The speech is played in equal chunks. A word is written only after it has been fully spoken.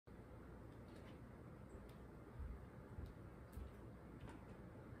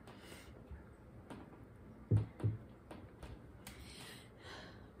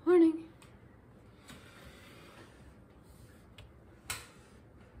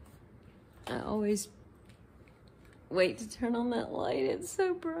I always wait to turn on that light. It's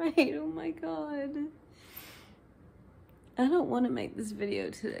so bright. Oh my God. I don't want to make this video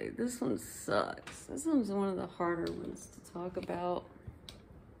today. This one sucks. This one's one of the harder ones to talk about.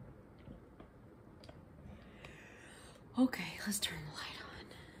 Okay, let's turn the light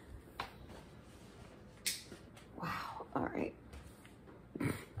on. Wow, all right.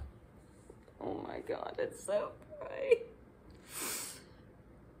 Oh my God, it's so bright.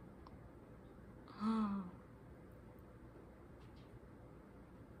 Oh.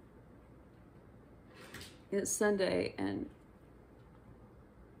 It's Sunday, and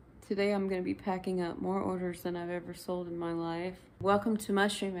today I'm going to be packing up more orders than I've ever sold in my life. Welcome to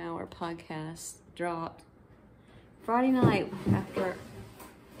Mushroom Hour podcast. Dropped Friday night after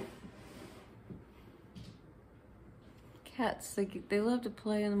cats. They love to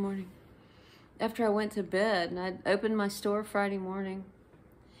play in the morning. After I went to bed, and I opened my store Friday morning,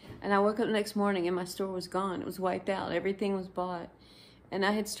 and I woke up the next morning and my store was gone. It was wiped out. Everything was bought. And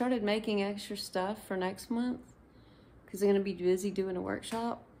I had started making extra stuff for next month because I'm going to be busy doing a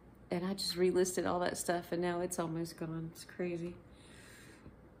workshop. And I just relisted all that stuff, and now it's almost gone. It's crazy.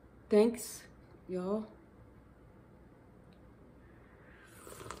 Thanks, y'all.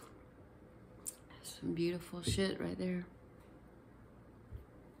 Some beautiful shit right there.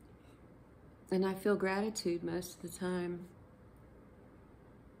 And I feel gratitude most of the time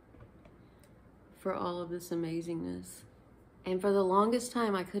for all of this amazingness. And for the longest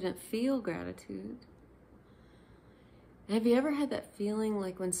time, I couldn't feel gratitude. Have you ever had that feeling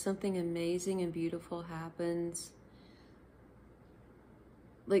like when something amazing and beautiful happens,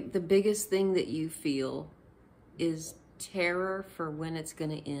 like the biggest thing that you feel is terror for when it's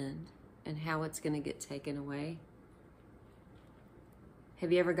going to end and how it's going to get taken away?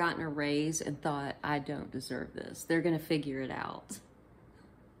 Have you ever gotten a raise and thought, I don't deserve this? They're going to figure it out.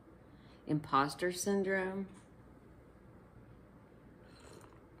 Imposter syndrome.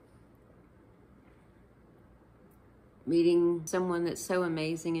 Meeting someone that's so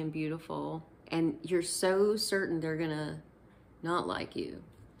amazing and beautiful, and you're so certain they're gonna not like you,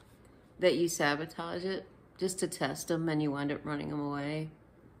 that you sabotage it just to test them, and you wind up running them away.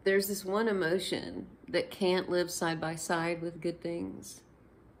 There's this one emotion that can't live side by side with good things,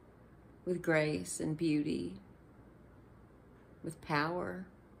 with grace and beauty, with power,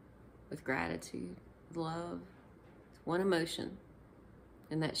 with gratitude, with love. It's one emotion,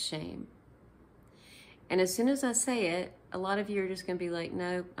 and that's shame. And as soon as I say it, a lot of you are just going to be like,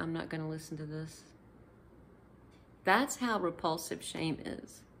 no, I'm not going to listen to this. That's how repulsive shame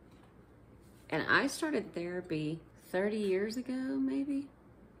is. And I started therapy 30 years ago, maybe.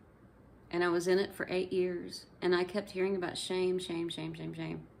 And I was in it for 8 years. And I kept hearing about shame, shame, shame, shame,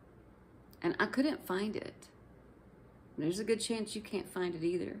 shame. And I couldn't find it. There's a good chance you can't find it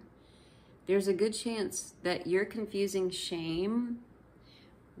either. There's a good chance that you're confusing shame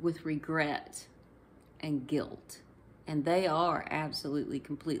with regret and guilt, and they are absolutely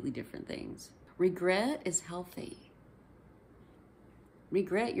completely different things. Regret is healthy.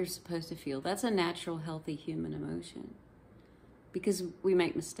 Regret you're supposed to feel. That's a natural, healthy human emotion, because we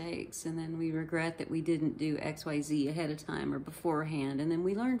make mistakes and then we regret that we didn't do XYZ ahead of time or beforehand, and then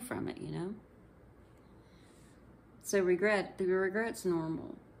we learn from it, you know? So regret's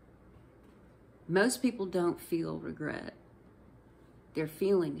normal. Most people don't feel regret. They're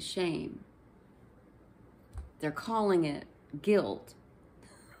feeling shame. They're calling it guilt.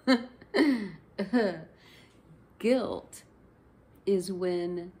 Guilt is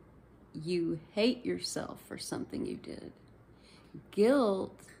when you hate yourself for something you did.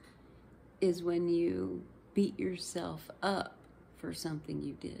 Guilt is when you beat yourself up for something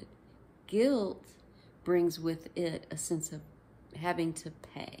you did. Guilt brings with it a sense of having to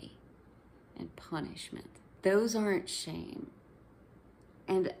pay and punishment. Those aren't shame.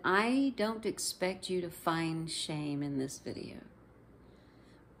 And I don't expect you to find shame in this video.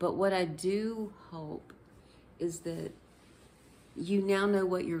 But what I do hope is that you now know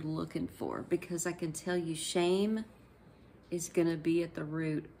what you're looking for, because I can tell you shame is going to be at the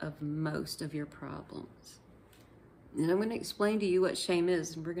root of most of your problems. And I'm going to explain to you what shame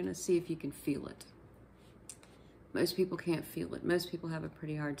is, and we're going to see if you can feel it. Most people can't feel it. Most people have a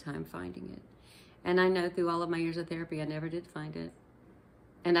pretty hard time finding it. And I know through all of my years of therapy, I never did find it.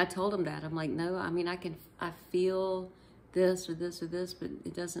 And I told them that. I'm like, no, I mean, I feel this or this or this, but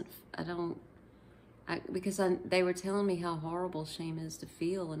it doesn't, because they were telling me how horrible shame is to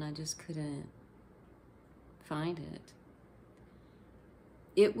feel, and I just couldn't find it.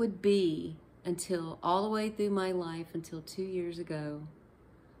 It would be until all the way through my life, until 2 years ago,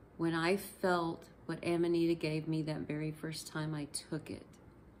 when I felt what Amanita gave me that very first time I took it.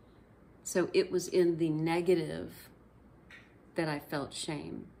 So it was in the negative that I felt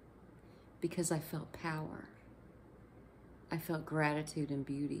shame, because I felt power. I felt gratitude and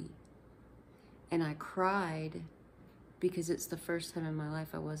beauty. And I cried because it's the first time in my life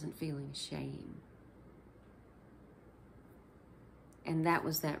I wasn't feeling shame. And that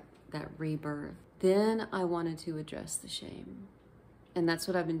was that rebirth. Then I wanted to address the shame. And that's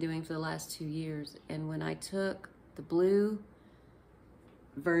what I've been doing for the last 2 years. And when I took the blue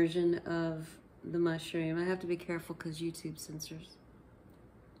version of the mushroom, I have to be careful because YouTube censors.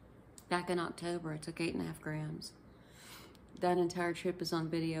 Back in October, I took 8.5 grams. That entire trip is on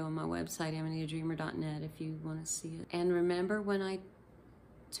video on my website, amanitadreamer.net, if you want to see it. And remember when I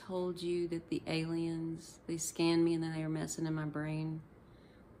told you that the aliens, they scanned me and then they were messing in my brain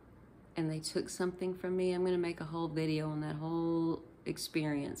and they took something from me? I'm going to make a whole video on that whole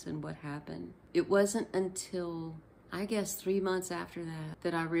experience and what happened. It wasn't until, I guess, 3 months after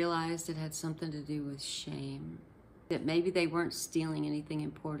that I realized it had something to do with shame. That maybe they weren't stealing anything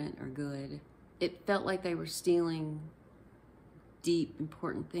important or good. It felt like they were stealing deep,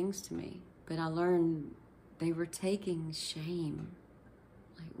 important things to me. But I learned they were taking shame.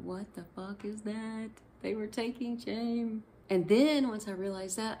 Like, what the fuck is that? They were taking shame. And then once I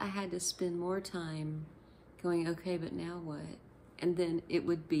realized that, I had to spend more time going, okay, but now what? And then it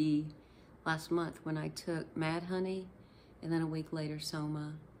would be last month when I took Mad Honey and then a week later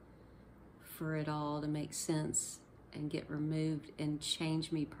Soma, for it all to make sense and get removed and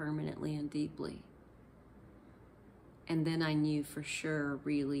change me permanently and deeply. And then I knew for sure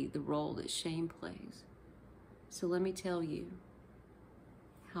really the role that shame plays. So let me tell you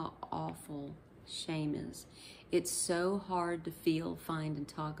how awful shame is. It's so hard to feel, find, and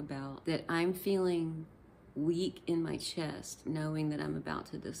talk about that I'm feeling weak in my chest knowing that I'm about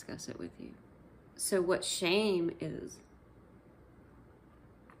to discuss it with you. So what shame is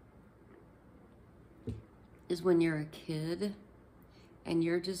when you're a kid and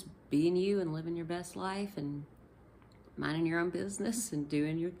you're just being you and living your best life and minding your own business and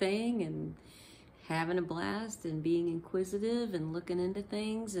doing your thing and having a blast and being inquisitive and looking into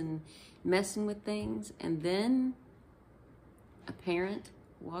things and messing with things. And then a parent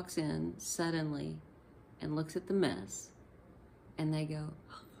walks in suddenly and looks at the mess and they go,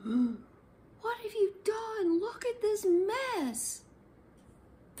 what have you done? Look at this mess.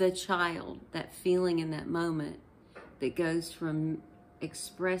 The child, that feeling in that moment that goes from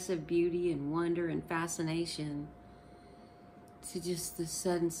expressive beauty and wonder and fascination to just the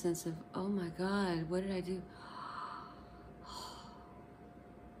sudden sense of, oh my God, what did I do?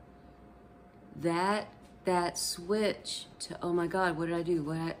 That switch to, oh my God, what did I do?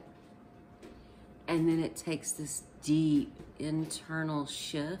 And then it takes this deep internal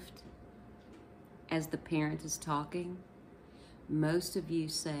shift as the parent is talking. Most of you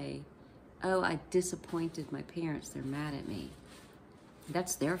say, oh, I disappointed my parents, they're mad at me.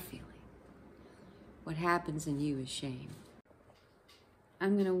 That's their feeling. What happens in you is shame.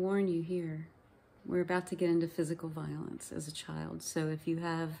 I'm gonna warn you here, we're about to get into physical violence as a child. So if you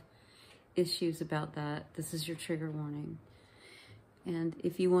have issues about that, this is your trigger warning. And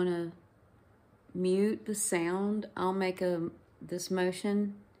if you wanna mute the sound, I'll make this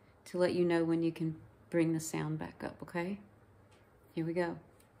motion to let you know when you can bring the sound back up, okay? Here we go.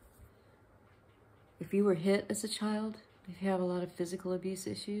 If you were hit as a child, if you have a lot of physical abuse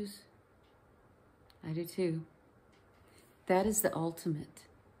issues, I do too. That is the ultimate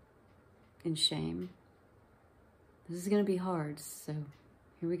in shame. This is going to be hard, so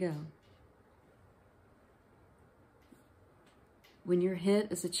here we go. When you're hit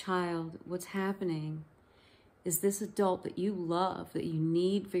as a child, what's happening is this adult that you love, that you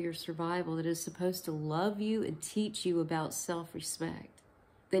need for your survival, that is supposed to love you and teach you about self-respect.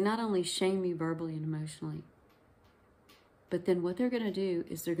 They not only shame you verbally and emotionally, but then what they're going to do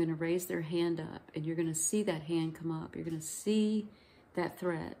is they're going to raise their hand up and you're going to see that hand come up. You're going to see that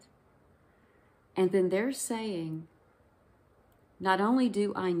threat. And then they're saying, not only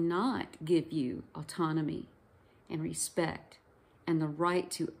do I not give you autonomy and respect and the right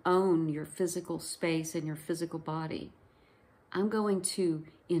to own your physical space and your physical body, I'm going to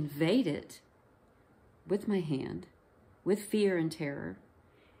invade it with my hand, with fear and terror,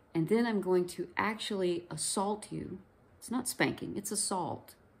 and then I'm going to actually assault you. It's not spanking, it's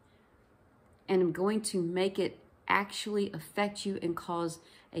assault. And I'm going to make it actually affect you and cause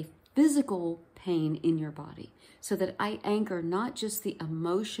a physical pain in your body so that I anchor not just the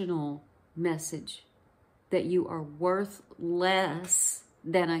emotional message that you are worth less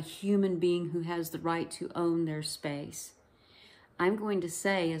than a human being who has the right to own their space. I'm going to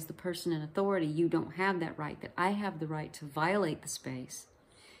say, as the person in authority, you don't have that right, that I have the right to violate the space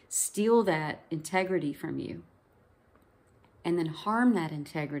steal that integrity from you, and then harm that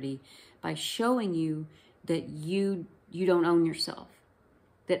integrity by showing you that you don't own yourself,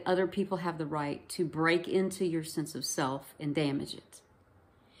 that other people have the right to break into your sense of self and damage it.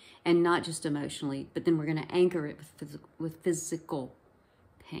 And not just emotionally, but then we're going to anchor it with physical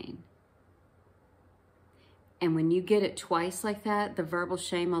pain. And when you get it twice like that, the verbal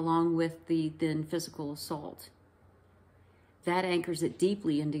shame along with the then physical assault, that anchors it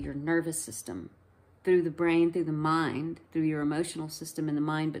deeply into your nervous system, through the brain, through the mind, through your emotional system in the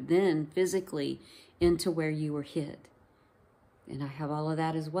mind, but then physically into where you were hit. And I have all of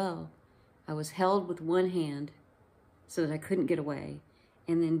that as well. I was held with one hand so that I couldn't get away,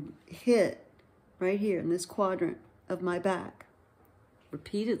 and then hit right here in this quadrant of my back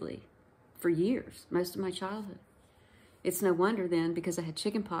repeatedly for years, most of my childhood. It's no wonder then, because I had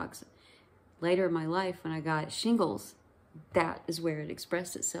chickenpox later in my life when I got shingles, that is where it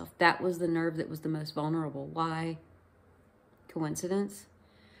expressed itself. That was the nerve that was the most vulnerable. Why? Coincidence?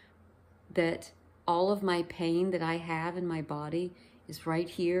 That all of my pain that I have in my body is right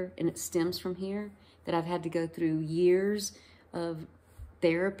here, and it stems from here, that I've had to go through years of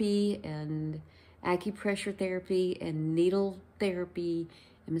therapy and acupressure therapy and needle therapy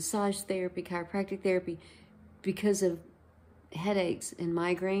and massage therapy, chiropractic therapy, because of headaches and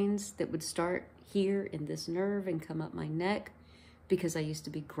migraines that would start here in this nerve and come up my neck, because I used to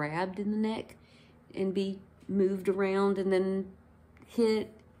be grabbed in the neck and be moved around and then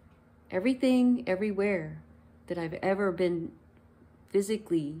hit. Everything, everywhere that I've ever been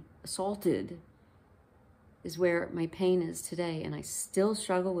physically assaulted is where my pain is today, and I still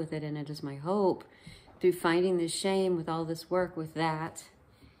struggle with it, and it is my hope through finding this shame with all this work with that.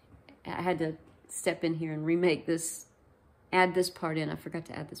 I had to step in here and remake this, add this part in. I forgot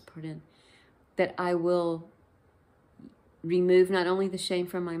to add this part in. That I will remove not only the shame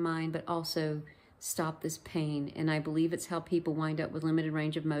from my mind, but also stop this pain. And I believe it's how people wind up with limited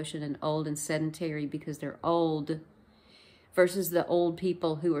range of motion and old and sedentary, because they're old, versus the old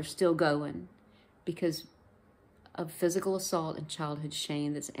people who are still going because of physical assault and childhood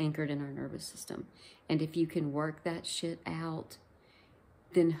shame that's anchored in our nervous system. And if you can work that shit out,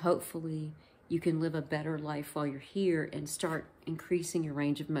 then hopefully you can live a better life while you're here and start increasing your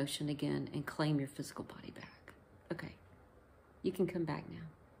range of motion again and claim your physical body back. Okay, you can come back now.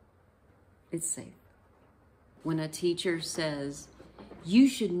 It's safe. When a teacher says, you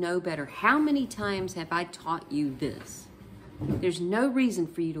should know better, how many times have I taught you this? There's no reason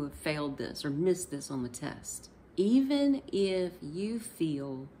for you to have failed this or missed this on the test. Even if you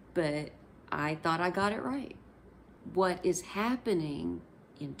feel, but I thought I got it right. What is happening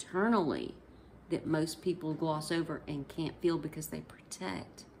internally that most people gloss over and can't feel because they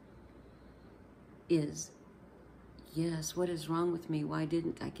protect is, yes, what is wrong with me? Why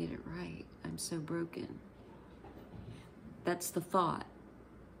didn't I get it right? I'm so broken. That's the thought.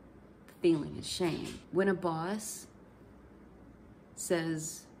 The feeling is shame. When a boss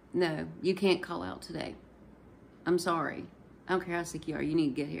says, no, you can't call out today. I'm sorry. I don't care how sick you are. You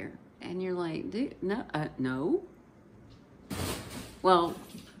need to get here. And you're like, dude, no, no. Well,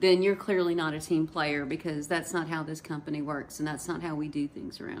 then you're clearly not a team player, because that's not how this company works, and that's not how we do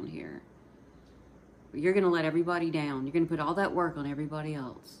things around here. You're going to let everybody down. You're going to put all that work on everybody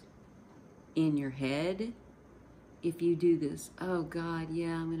else. In your head, if you do this, oh God,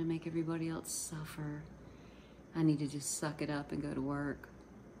 yeah, I'm going to make everybody else suffer. I need to just suck it up and go to work.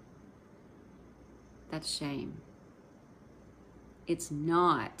 That's shame. It's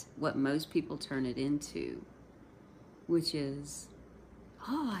not what most people turn it into, which is,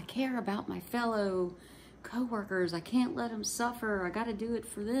 oh, I care about my fellow coworkers. I can't let them suffer. I got to do it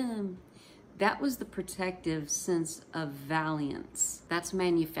for them. That was the protective sense of valiance. That's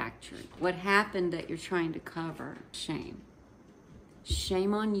manufactured. What happened that you're trying to cover? Shame.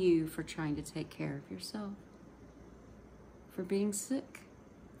 Shame on you for trying to take care of yourself, for being sick,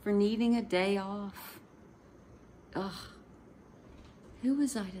 for needing a day off. Ugh. Who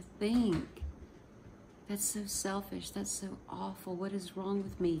was I to think? That's so selfish. That's so awful. What is wrong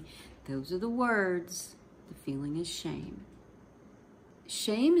with me? Those are the words. The feeling is shame.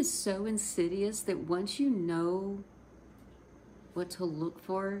 Shame is so insidious that once you know what to look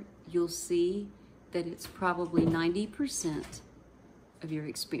for, you'll see that it's probably 90% of your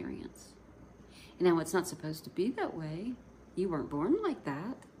experience. And now it's not supposed to be that way. You weren't born like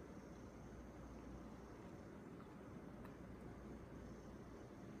that.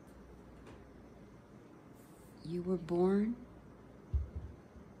 You were born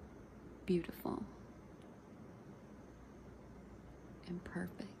beautiful and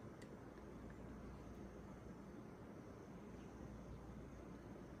perfect.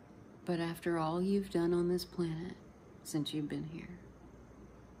 But after all you've done on this planet since you've been here,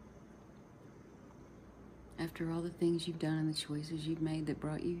 after all the things you've done and the choices you've made that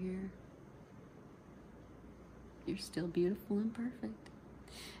brought you here, you're still beautiful and perfect.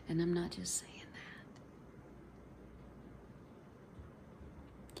 And I'm not just saying that.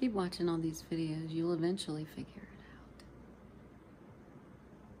 Keep watching all these videos. You'll eventually figure it out.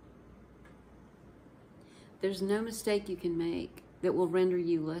 There's no mistake you can make that will render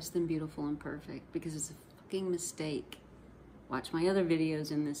you less than beautiful and perfect, because it's a fucking mistake. Watch my other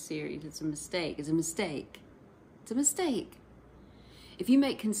videos in this series. It's a mistake. It's a mistake. It's a mistake. If you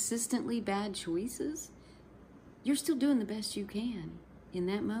make consistently bad choices, you're still doing the best you can in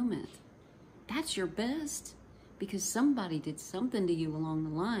that moment. That's your best, because somebody did something to you along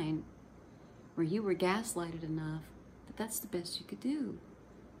the line where you were gaslighted enough that that's the best you could do.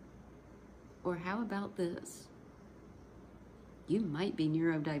 Or how about this? You might be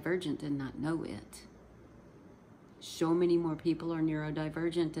neurodivergent and not know it. So many more people are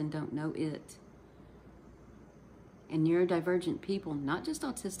neurodivergent and don't know it. And neurodivergent people, not just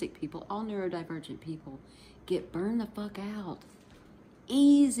autistic people, all neurodivergent people get burned the fuck out.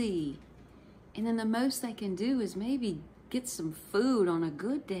 Easy. And then the most they can do is maybe get some food on a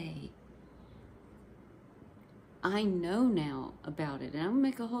good day. I know now about it, and I'm gonna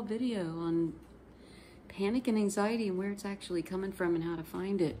make a whole video on panic and anxiety and where it's actually coming from and how to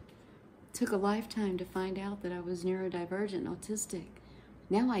find it. It took a lifetime to find out that I was neurodivergent and autistic.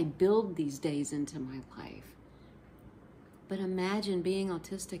 Now I build these days into my life. But imagine being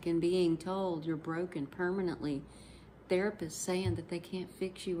autistic and being told you're broken permanently. Therapists saying that they can't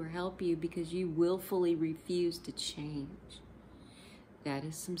fix you or help you because you willfully refuse to change. That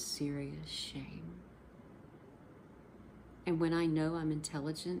is some serious shame. And when I know I'm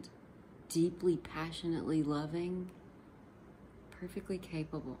intelligent, deeply, passionately loving, perfectly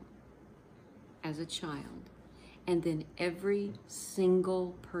capable as a child, and then every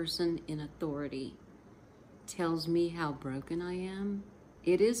single person in authority tells me how broken I am,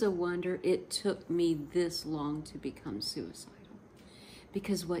 it is a wonder it took me this long to become suicidal.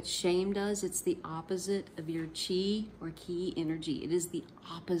 Because what shame does, it's the opposite of your chi or ki energy. It is the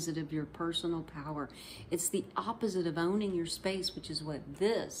opposite of your personal power. It's the opposite of owning your space, which is what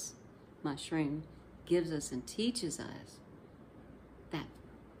this mushroom gives us and teaches us. That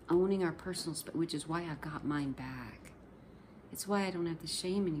owning our personal space, which is why I got mine back. It's why I don't have the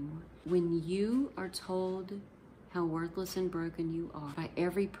shame anymore. When you are told how worthless and broken you are by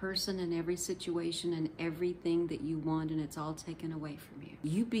every person and every situation and everything that you want, and it's all taken away from you,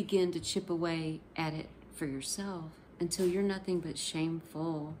 you begin to chip away at it for yourself until you're nothing but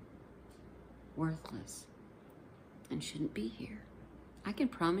shameful, worthless, and shouldn't be here. I can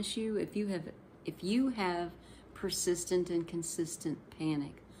promise you, if you have persistent and consistent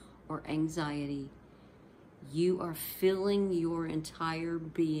panic or anxiety, you are filling your entire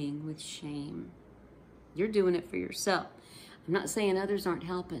being with shame. You're doing it for yourself. I'm not saying others aren't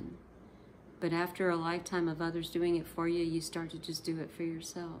helping, but after a lifetime of others doing it for you, you start to just do it for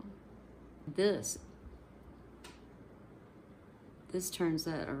yourself. This turns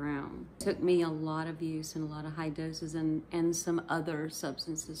that around. It took me a lot of use and a lot of high doses and some other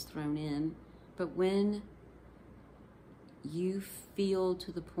substances thrown in. But when you feel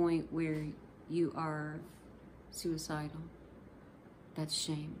to the point where you are suicidal, that's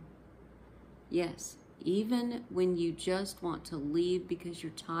shame. Yes, even when you just want to leave because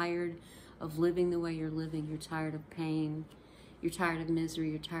you're tired of living the way you're living, you're tired of pain, you're tired of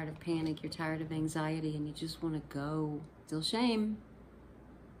misery, you're tired of panic, you're tired of anxiety, and you just want to go. Still shame.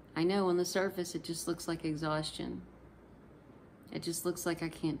 I know on the surface it just looks like exhaustion. It just looks like I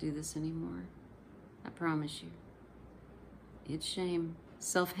can't do this anymore. I promise you. It's shame.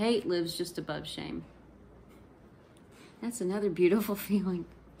 Self-hate lives just above shame. That's another beautiful feeling.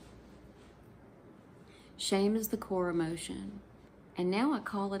 Shame is the core emotion. And now I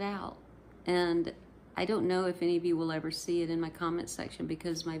call it out. And I don't know if any of you will ever see it in my comment section,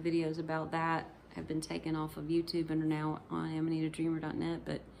 because my videos about that have been taken off of YouTube and are now on AmanitaDreamer.net.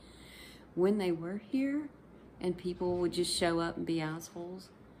 But when they were here and people would just show up and be assholes,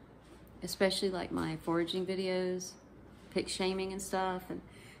 especially like my foraging videos, pick shaming and stuff, and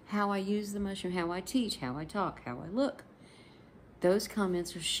how I use the mushroom, how I teach, how I talk, how I look, those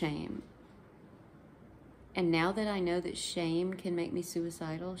comments are shame. And now that I know that shame can make me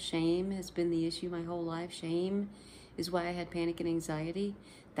suicidal, shame has been the issue my whole life, shame is why I had panic and anxiety,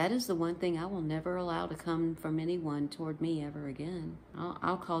 that is the one thing I will never allow to come from anyone toward me ever again.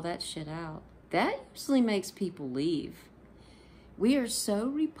 I'll call that shit out. That usually makes people leave. We are so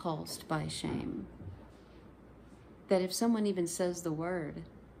repulsed by shame that if someone even says the word,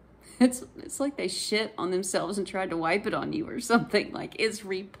 It's like they shit on themselves and tried to wipe it on you or something. Like, it's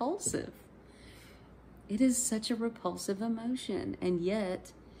repulsive. It is such a repulsive emotion, and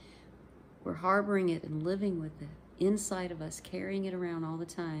yet we're harboring it and living with it inside of us, carrying it around all the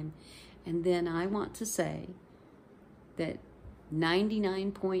time. And then I want to say that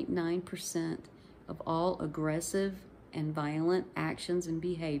 99.9% of all aggressive and violent actions and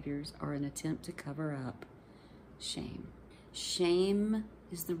behaviors are an attempt to cover up shame. Shame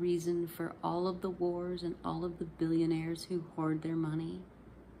is the reason for all of the wars and all of the billionaires who hoard their money.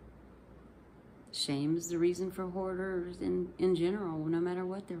 Shame is the reason for hoarders in general, no matter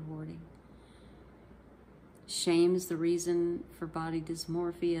what they're hoarding. Shame is the reason for body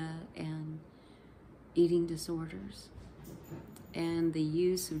dysmorphia and eating disorders and the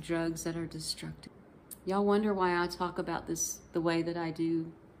use of drugs that are destructive. Y'all wonder why I talk about this the way that I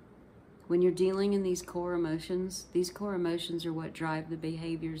do. When you're dealing in these core emotions are what drive the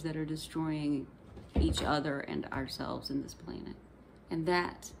behaviors that are destroying each other and ourselves in this planet. And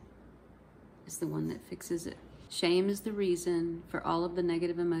that is the one that fixes it. Shame is the reason for all of the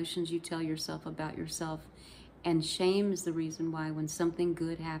negative emotions you tell yourself about yourself. And shame is the reason why when something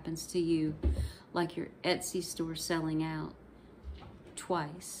good happens to you, like your Etsy store selling out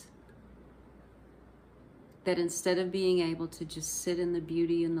twice, that instead of being able to just sit in the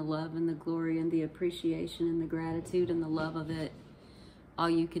beauty and the love and the glory and the appreciation and the gratitude and the love of it, all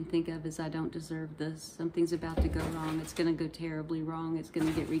you can think of is, I don't deserve this. Something's about to go wrong. It's going to go terribly wrong. It's going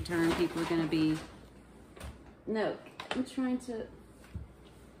to get returned. People are going to be... No, I'm trying to...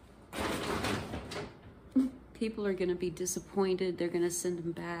 People are going to be disappointed. They're going to send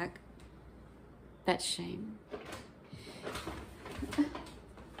them back. That's shame.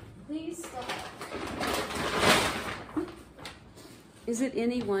 Please stop. Is it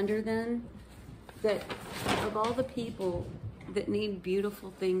any wonder then that of all the people that need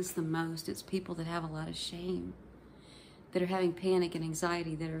beautiful things the most, it's people that have a lot of shame, that are having panic and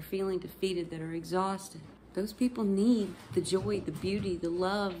anxiety, that are feeling defeated, that are exhausted. Those people need the joy, the beauty, the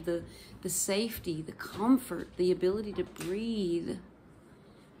love, the safety, the comfort, the ability to breathe.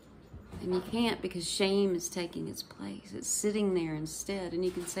 And you can't, because shame is taking its place. It's sitting there instead. And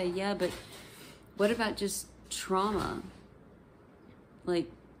you can say, yeah, but what about just trauma?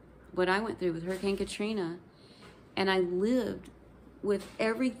 Like what I went through with Hurricane Katrina. And I lived with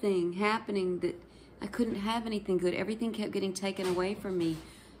everything happening that I couldn't have anything good. Everything kept getting taken away from me.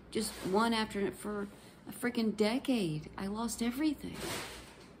 Just one after another. For a freaking decade, I lost everything.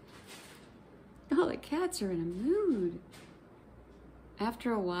 Oh, the cats are in a mood.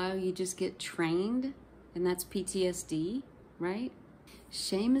 After a while, you just get trained, and that's PTSD, right?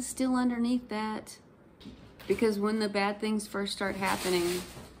 Shame is still underneath that, because when the bad things first start happening,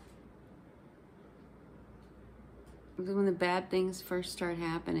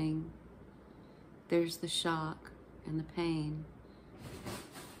 there's the shock and the pain.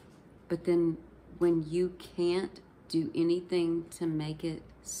 But then when you can't do anything to make it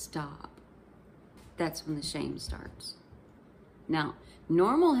stop, that's when the shame starts. Now,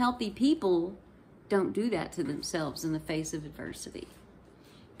 normal, healthy people don't do that to themselves in the face of adversity.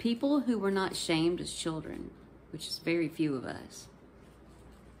 People who were not shamed as children, which is very few of us,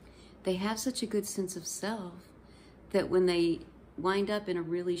 they have such a good sense of self that when they wind up in a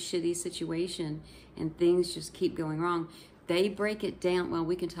really shitty situation and things just keep going wrong, they break it down. Well,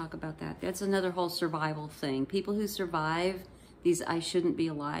 we can talk about that. That's another whole survival thing. People who survive these I shouldn't be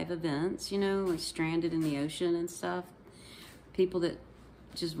alive events, you know, like stranded in the ocean and stuff. People that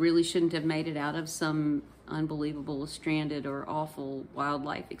just really shouldn't have made it out of some unbelievable stranded or awful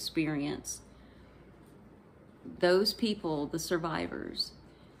wildlife experience. Those people, the survivors,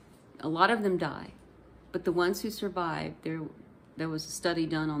 a lot of them die. But the ones who survive, there was a study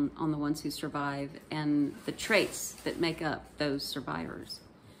done on the ones who survive and the traits that make up those survivors.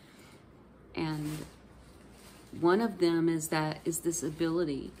 And one of them is this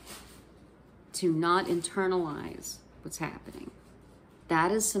ability to not internalize what's happening.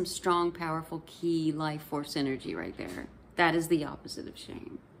 That is some strong, powerful, key life force energy right there. That is the opposite of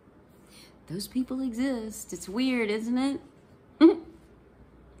shame. Those people exist. It's weird, isn't it?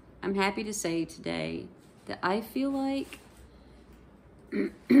 I'm happy to say today that I feel like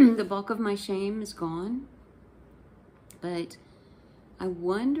the bulk of my shame is gone. But I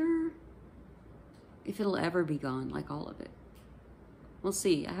wonder if it'll ever be gone, like all of it. We'll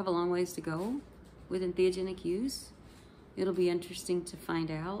see. I have a long ways to go with entheogenic use. It'll be interesting to find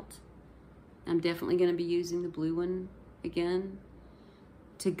out. I'm definitely going to be using the blue one again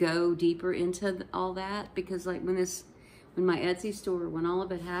to go deeper into all that, because like when my Etsy store, when all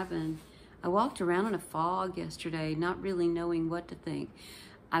of it happened, I walked around in a fog yesterday, not really knowing what to think.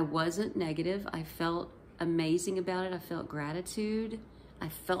 I wasn't negative. I felt amazing about it. I felt gratitude. I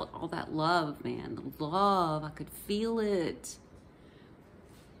felt all that love, man. The love. I could feel it.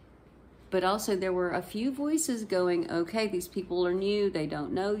 But also there were a few voices going, okay, these people are new. They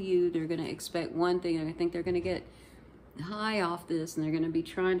don't know you. They're going to expect one thing. And I think they're going to get high off this. And they're going to be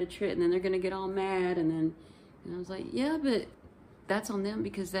trying to trick. And then they're going to get all mad. And I was like, yeah, but that's on them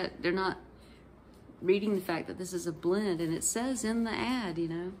because they're not reading the fact that this is a blend. And it says in the ad, you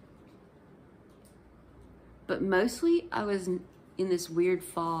know. But mostly I was in this weird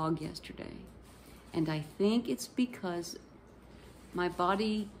fog yesterday. And I think it's because my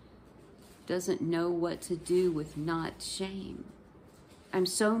body doesn't know what to do with not shame. I'm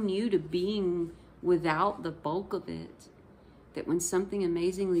so new to being without the bulk of it that when something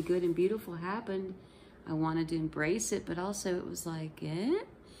amazingly good and beautiful happened, I wanted to embrace it, but also it was like,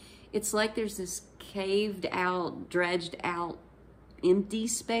 It's like there's this caved out, dredged out, empty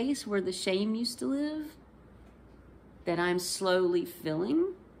space where the shame used to live that I'm slowly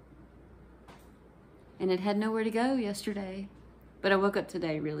filling. And it had nowhere to go yesterday. But I woke up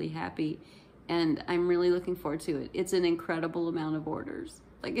today really happy, and I'm really looking forward to it. It's an incredible amount of orders.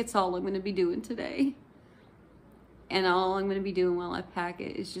 Like, it's all I'm going to be doing today. And all I'm going to be doing while I pack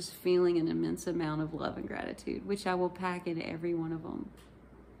it is just feeling an immense amount of love and gratitude, which I will pack in every one of them.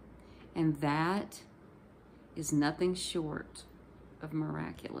 And that is nothing short of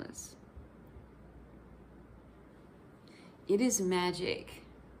miraculous. It is magic.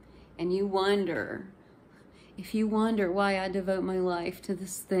 And you wonder, if you wonder why I devote my life to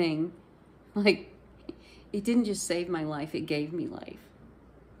this thing, like, it didn't just save my life, it gave me life.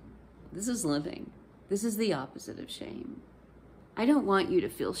 This is living. This is the opposite of shame. I don't want you to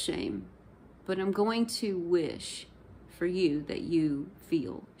feel shame, but I'm going to wish for you that you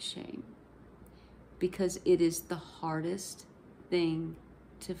feel shame, because it is the hardest thing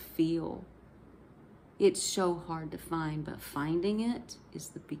to feel. It's so hard to find, but finding it is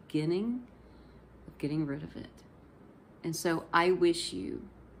the beginning of getting rid of it. And so I wish you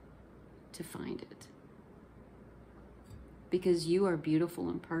to find it, because you are beautiful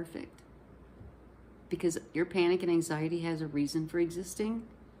and perfect. Because your panic and anxiety has a reason for existing.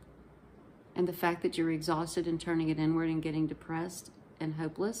 And the fact that you're exhausted and turning it inward and getting depressed and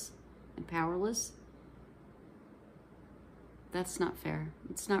hopeless and powerless, that's not fair.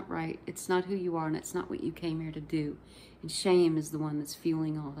 It's not right. It's not who you are, and it's not what you came here to do. And shame is the one that's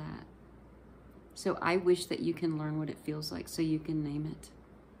fueling all that. So I wish that you can learn what it feels like so you can name it.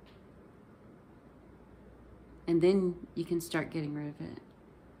 And then you can start getting rid of it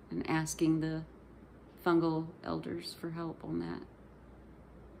and asking the fungal elders for help on that.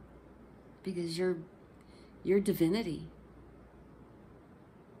 Because you're divinity.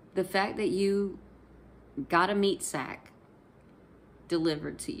 The fact that you got a meat sack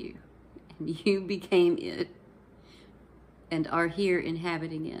delivered to you and you became it and are here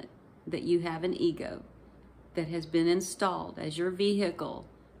inhabiting it, that you have an ego that has been installed as your vehicle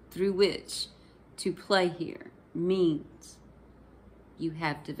through which to play here, means you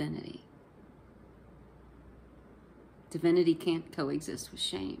have divinity. Divinity can't coexist with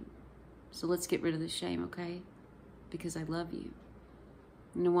shame. So let's get rid of the shame, okay? Because I love you.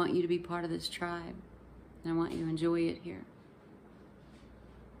 And I want you to be part of this tribe. And I want you to enjoy it here.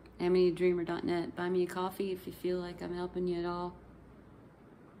 AmanitaDreamer.net. Buy me a coffee if you feel like I'm helping you at all.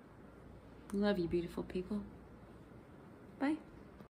 Love you, beautiful people. Bye.